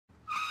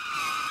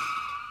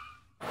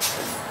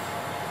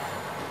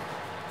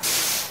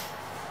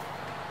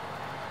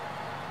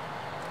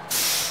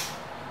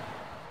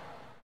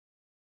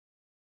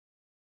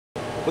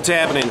What's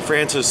happening?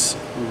 Francis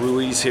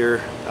Ruiz here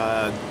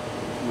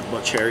with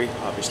Buckcherry,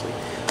 obviously.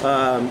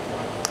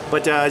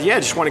 Yeah,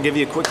 just want to give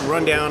you a quick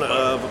rundown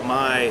of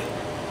my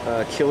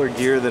killer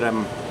gear that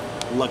I'm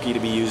lucky to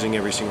be using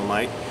every single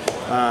night.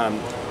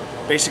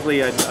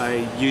 Basically,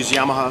 I use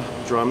Yamaha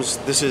drums.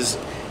 This is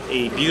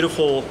a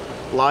beautiful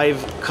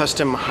live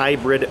custom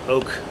hybrid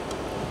oak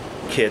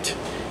kit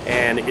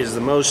and is the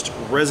most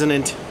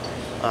resonant,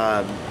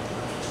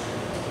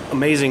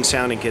 amazing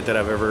sounding kit that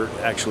I've ever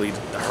actually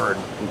heard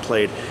and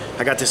played.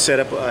 I got to set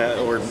up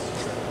or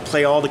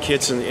play all the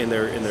kits in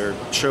their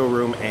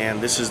showroom, and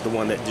this is the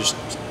one that just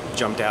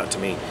jumped out to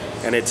me.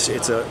 And it's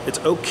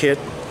oak kit,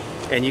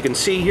 and you can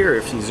see here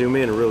if you zoom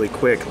in really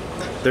quick,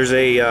 there's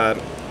an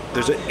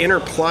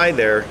inner ply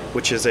there,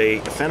 which is a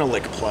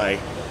phenolic ply,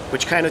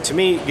 which kind of to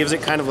me gives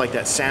it kind of like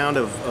that sound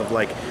of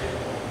like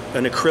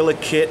an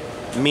acrylic kit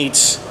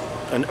meets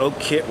an oak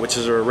kit, which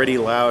is a already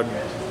loud,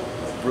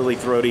 really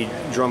throaty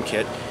drum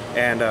kit.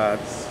 And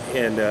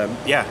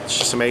yeah, it's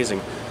just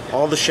amazing.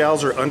 All the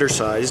shells are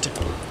undersized,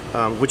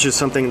 which is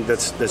something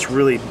that's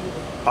really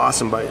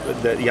awesome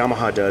that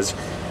Yamaha does.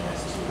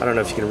 I don't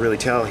know if you can really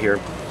tell here,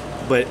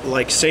 but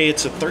like say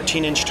it's a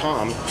 13-inch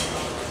tom,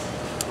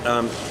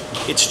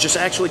 it's just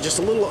actually just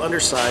a little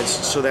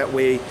undersized, so that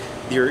way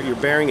your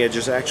bearing edge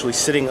is actually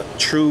sitting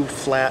true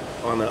flat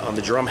on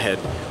the drum head,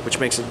 which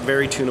makes it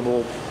very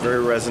tunable,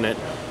 very resonant.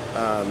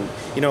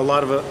 You know, a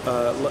lot of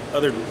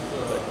other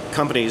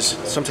companies,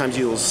 sometimes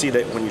you'll see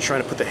that when you're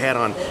trying to put the head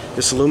on,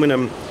 this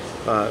aluminum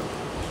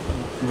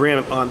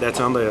rim that's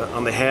on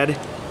the head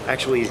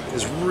actually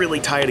is really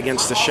tight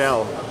against the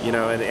shell, you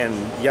know, and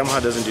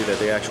Yamaha doesn't do that.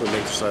 They actually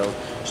make the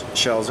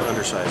shells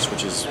undersized,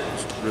 which is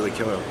really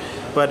killer.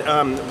 But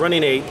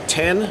running a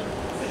 10-inch,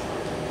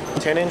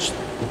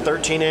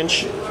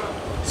 13-inch,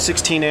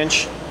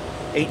 16-inch,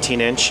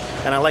 18-inch,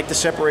 and I like the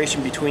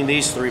separation between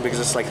these three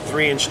because it's like a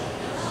 3-inch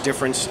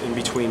difference in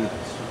between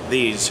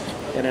these.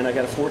 And then I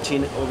got a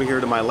 14 over here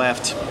to my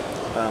left,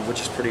 which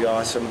is pretty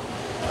awesome.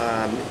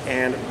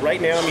 And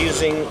right now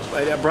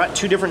I brought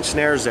two different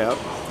snares out.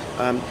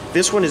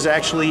 This one is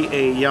actually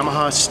a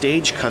Yamaha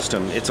Stage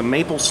Custom. It's a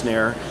maple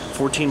snare,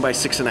 14 by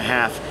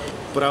 6.5.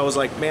 But I was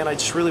like, man, I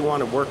just really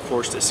want a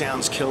workhorse that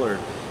sounds killer,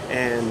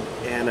 and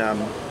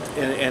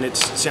it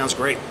sounds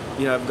great.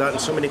 You know, I've gotten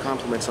so many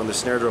compliments on the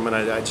snare drum, and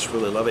I just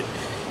really love it.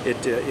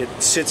 It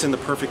sits in the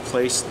perfect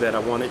place that I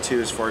want it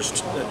to as far as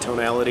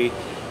tonality,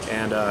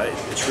 and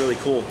it's really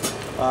cool.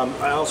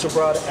 I also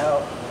brought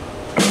out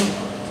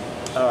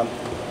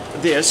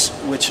this,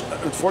 which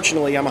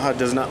unfortunately Yamaha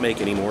does not make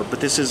anymore, but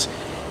this is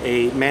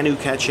a Manu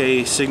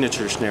Katché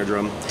signature snare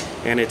drum,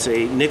 and it's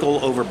a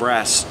nickel over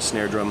brass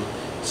snare drum.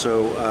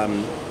 So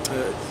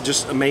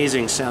just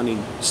amazing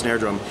sounding snare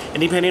drum.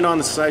 And depending on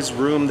the size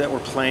room that we're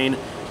playing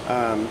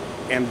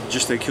and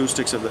just the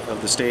acoustics of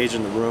the stage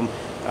and the room,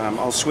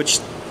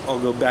 I'll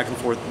go back and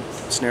forth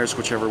snares,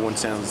 whichever one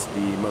sounds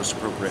the most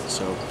appropriate.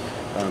 So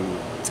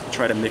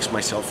try to mix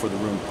myself for the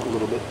room a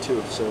little bit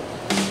too. So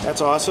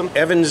that's awesome.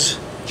 Evans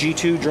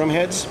G2 drum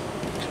heads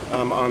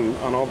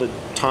on all the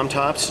tom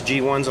tops,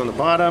 G1s on the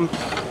bottom,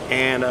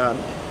 and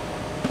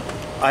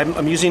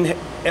I'm using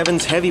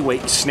Evans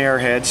heavyweight snare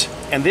heads,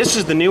 and this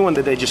is the new one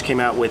that they just came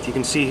out with. You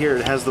can see here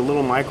it has the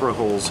little micro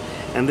holes,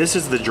 and this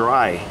is the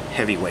dry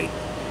heavyweight,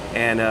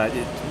 and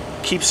it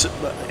keeps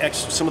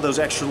some of those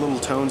extra little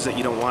tones that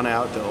you don't want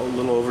out, the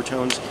little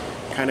overtones,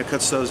 kind of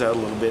cuts those out a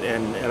little bit,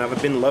 and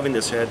I've been loving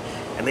this head,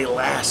 and they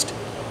last.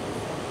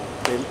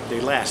 They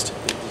last.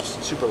 They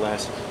just super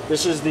last.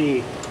 This is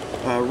the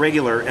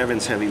regular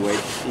Evans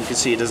heavyweight. You can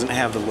see it doesn't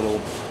have the little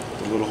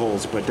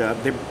holes, but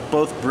they're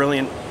both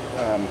brilliant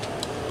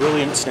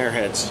snare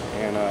heads,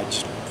 and I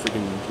just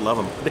freaking love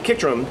them. The kick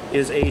drum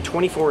is a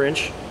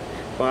 24-inch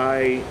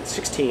by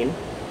 16,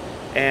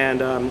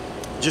 and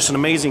just an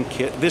amazing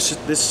kit.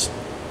 This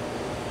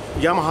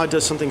Yamaha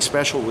does something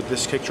special with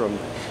this kick drum.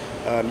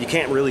 You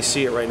can't really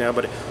see it right now,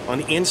 but on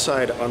the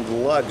inside, on the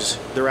lugs,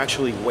 they're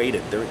actually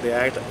weighted. They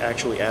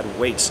actually add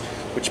weights,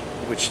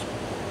 which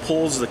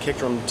pulls the kick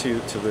drum to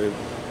the,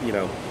 you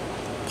know,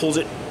 pulls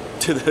it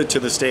to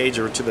the stage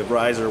or to the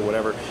riser or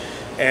whatever,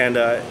 and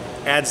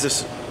adds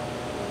this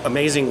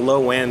amazing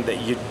low end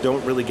that you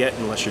don't really get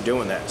unless you're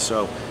doing that.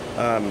 So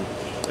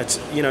it's,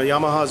 you know,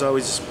 Yamaha's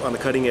always on the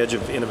cutting edge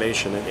of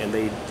innovation, and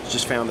they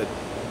just found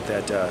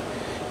that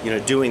you know,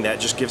 doing that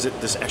just gives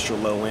it this extra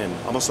low end,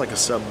 almost like a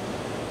sub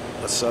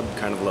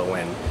kind of low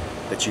end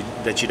that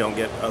you don't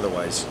get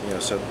otherwise. You know,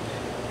 so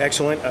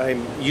excellent.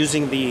 I'm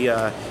using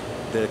the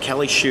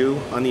Kelly shoe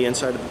on the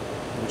inside,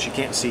 which you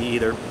can't see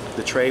either.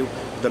 The tray,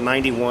 the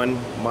 91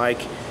 mic,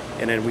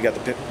 and then we got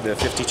the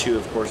 52,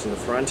 of course, in the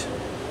front.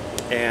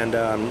 And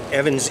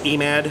Evans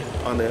EMAD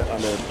on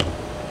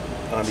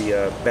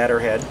the batter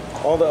head.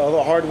 All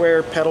the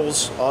hardware,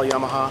 pedals, all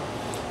Yamaha,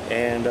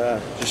 and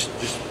just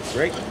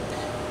great.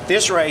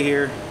 This right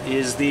here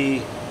is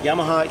the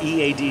Yamaha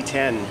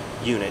EAD10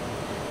 unit,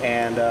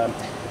 and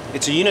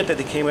it's a unit that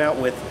they came out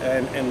with,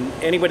 and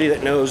anybody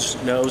that knows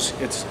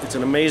it's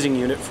an amazing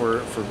unit for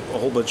a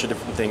whole bunch of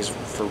different things,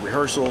 for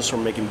rehearsals, for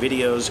making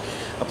videos,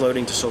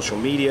 uploading to social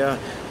media.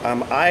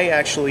 I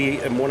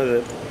actually am one of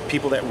the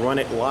people that run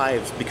it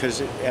live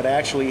because it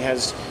actually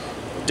has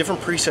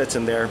different presets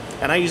in there,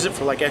 and I use it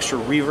for like extra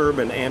reverb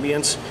and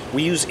ambience.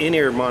 We use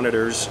in-ear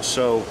monitors,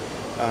 so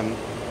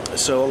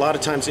so a lot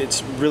of times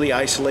it's really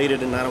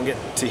isolated and I don't get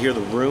to hear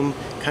the room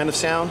kind of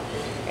sound,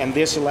 and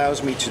this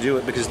allows me to do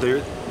it because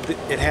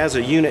it has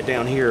a unit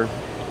down here.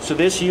 So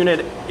this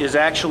unit is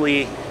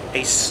actually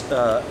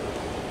an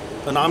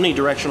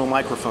omnidirectional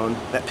microphone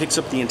that picks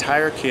up the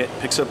entire kit,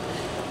 picks up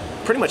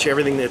pretty much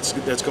everything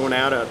that's going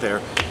out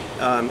there,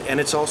 and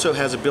it also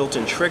has a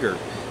built-in trigger.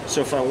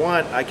 So if I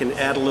want, I can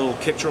add a little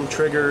kick drum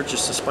trigger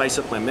just to spice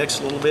up my mix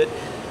a little bit.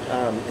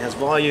 It has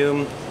volume.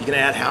 You can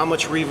add how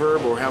much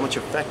reverb or how much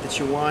effect that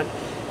you want,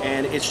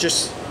 and it's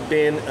just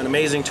been an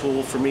amazing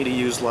tool for me to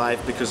use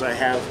live because I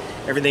have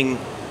everything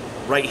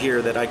right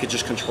here that I could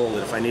just control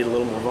it. If I need a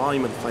little more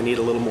volume, if I need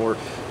a little more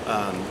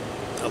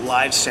a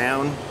live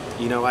sound,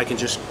 you know, I can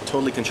just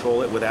totally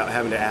control it without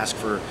having to ask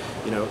for,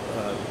 you know,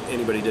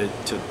 anybody to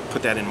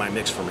put that in my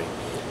mix for me.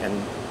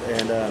 And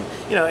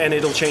you know, and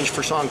it'll change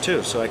for song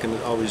too, so I can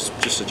always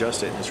just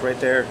adjust it. It's right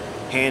there,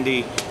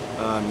 handy.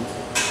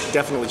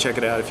 Definitely check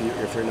it out if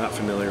you're not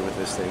familiar with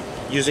this thing.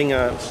 Using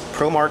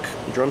ProMark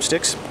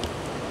drumsticks,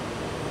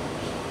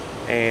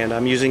 and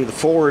I'm using the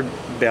forward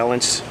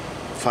balance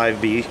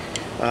 5B.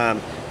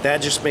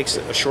 That just makes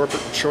a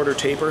shorter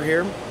taper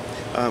here,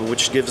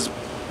 which gives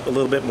a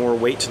little bit more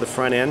weight to the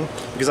front end,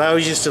 because I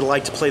always used to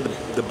like to play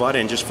the butt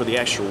end just for the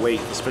extra weight,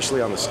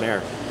 especially on the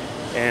snare.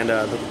 And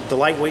the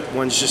lightweight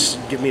ones just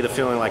give me the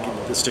feeling like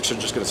the sticks are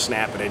just going to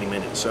snap at any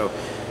minute. So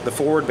the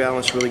forward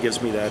balance really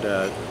gives me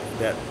that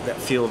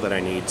feel that I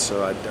need.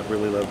 So I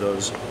really love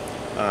those.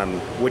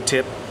 Wood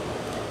tip,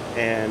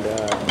 and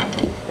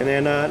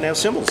then now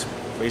cymbals.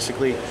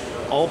 Basically,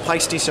 all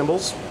Paiste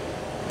cymbals.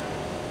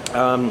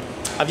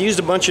 I've used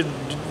a bunch of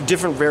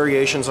different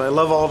variations. I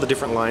love all the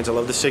different lines. I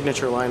love the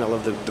signature line. I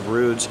love the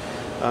Ruiz.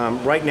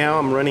 Right now,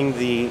 I'm running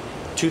the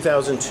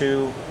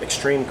 2002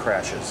 Extreme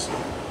Crashes.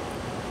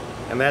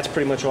 And that's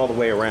pretty much all the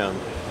way around,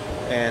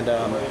 and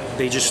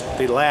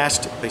they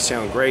last. They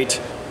sound great.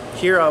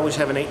 Here I always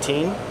have an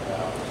 18.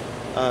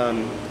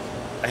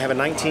 I have a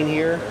 19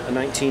 here, a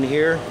 19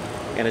 here,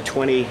 and a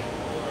 20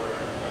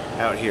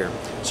 out here.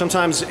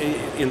 Sometimes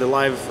in the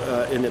live,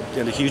 in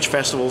the huge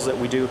festivals that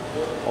we do,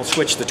 I'll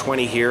switch the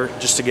 20 here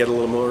just to get a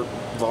little more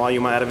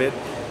volume out of it.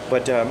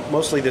 But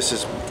mostly this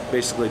is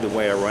basically the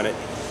way I run it.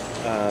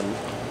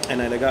 And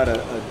then I got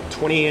a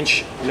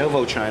 20-inch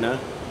Novo China,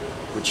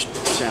 which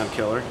sound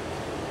killer.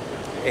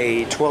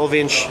 A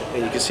 12-inch,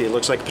 and you can see it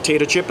looks like a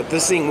potato chip, but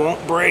this thing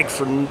won't break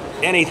for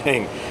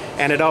anything,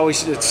 and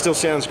it still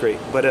sounds great.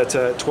 But it's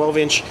a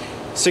 12-inch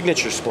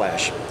Signature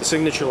Splash. The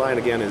Signature line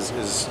again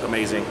is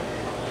amazing.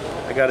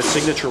 I got a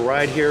Signature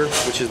Ride here,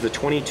 which is the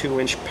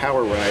 22-inch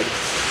Power Ride.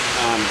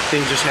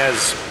 Thing just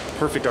has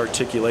perfect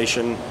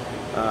articulation.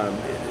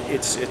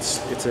 It's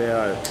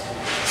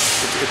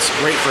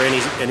great for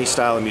any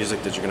style of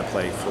music that you're going to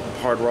play. For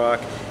hard rock,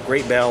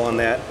 great bell on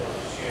that.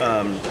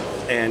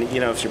 And you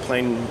know, if you're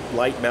playing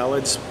light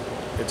ballads,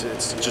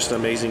 it's just an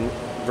amazing,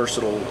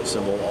 versatile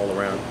cymbal all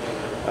around.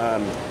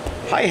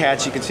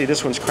 Hi-hats, you can see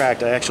this one's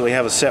cracked. I actually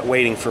have a set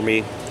waiting for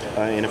me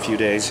in a few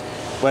days.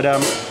 But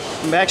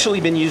I've actually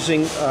been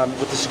using,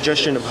 with the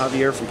suggestion of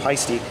Javier from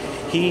Paiste,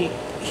 he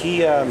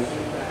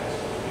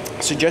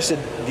suggested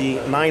the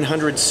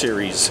 900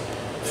 series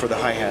for the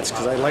hi-hats,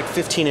 because I like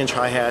 15-inch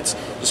hi-hats.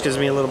 Just gives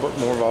me a little bit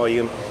more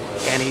volume.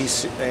 And he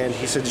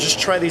said, just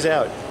try these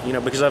out, you know,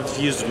 because I've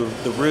used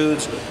the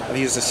Ruiz, I've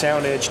used the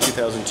Sound Edge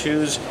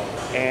 2002s,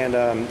 and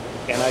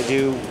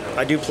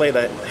I do play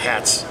the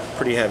hats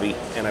pretty heavy,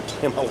 and I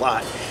play them a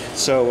lot.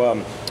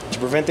 So to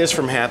prevent this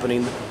from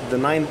happening, the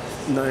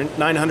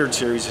 900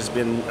 series has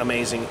been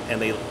amazing,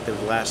 and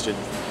they've lasted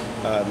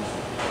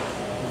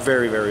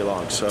very, very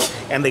long. So,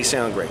 and they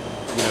sound great.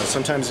 You know,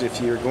 sometimes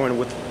if you're going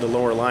with the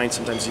lower line,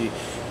 sometimes you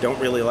don't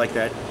really like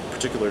that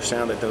particular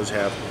sound that those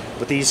have,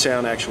 but these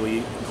sound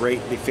actually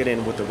great. They fit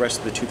in with the rest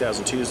of the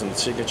 2002s and the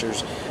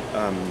signatures.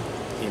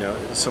 You know,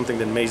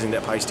 something amazing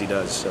that Paiste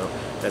does. So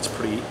that's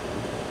pretty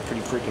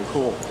freaking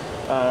cool.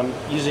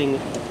 Using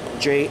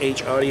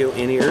JH Audio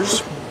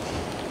in-ears.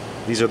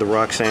 These are the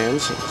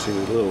Roxannes. See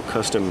the little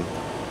custom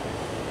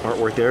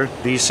artwork there.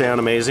 These sound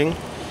amazing.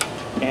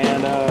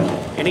 And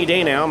any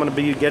day now, I'm going to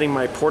be getting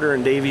my Porter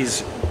and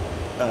Davies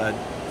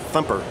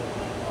thumper.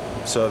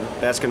 So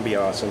that's going to be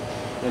awesome.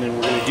 And then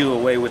we're going to do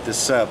away with the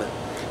sub.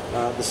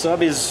 The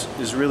sub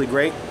is really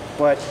great,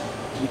 but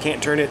you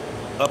can't turn it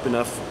up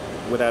enough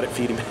without it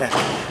feeding back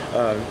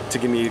to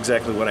give me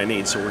exactly what I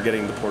need. So we're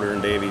getting the Porter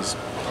and Davies.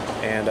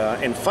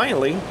 And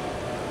finally,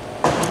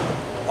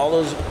 all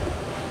those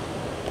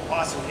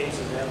awesome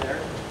cases down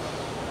there.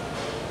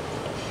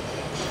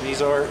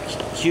 These are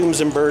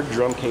Humes and Bird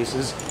drum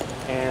cases,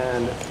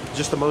 and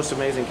just the most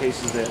amazing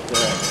cases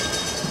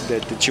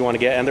that you want to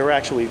get. And they're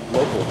actually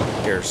local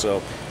here,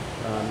 so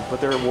but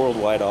they're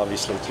worldwide,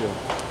 obviously, too.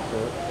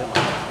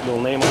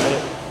 little name on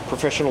it.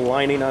 Professional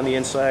lining on the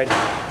inside.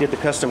 Did the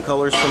custom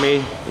colors for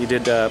me. He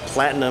did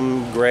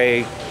platinum,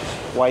 gray,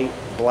 white,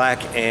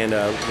 black, and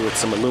with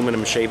some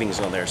aluminum shavings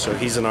on there. So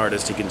he's an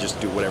artist. He can just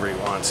do whatever he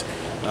wants,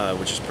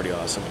 which is pretty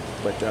awesome.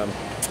 But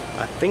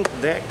I think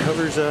that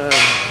covers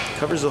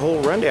the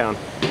whole rundown.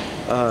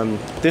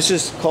 This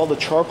is called the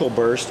charcoal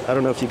burst. I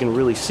don't know if you can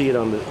really see it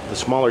on the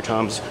smaller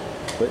toms,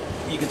 but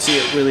you can see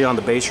it really on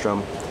the bass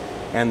drum.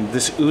 And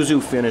this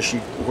Uzu finish,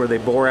 where they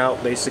bore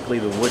out basically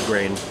the wood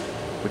grain,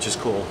 which is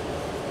cool.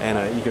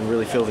 And you can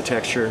really feel the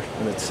texture,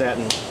 and it's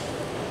satin.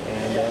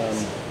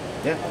 And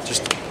yeah,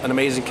 just an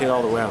amazing kit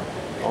all around.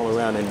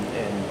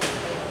 And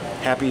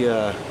happy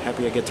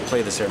I get to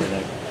play this every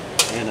night.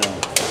 And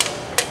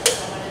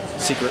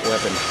secret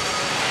weapon.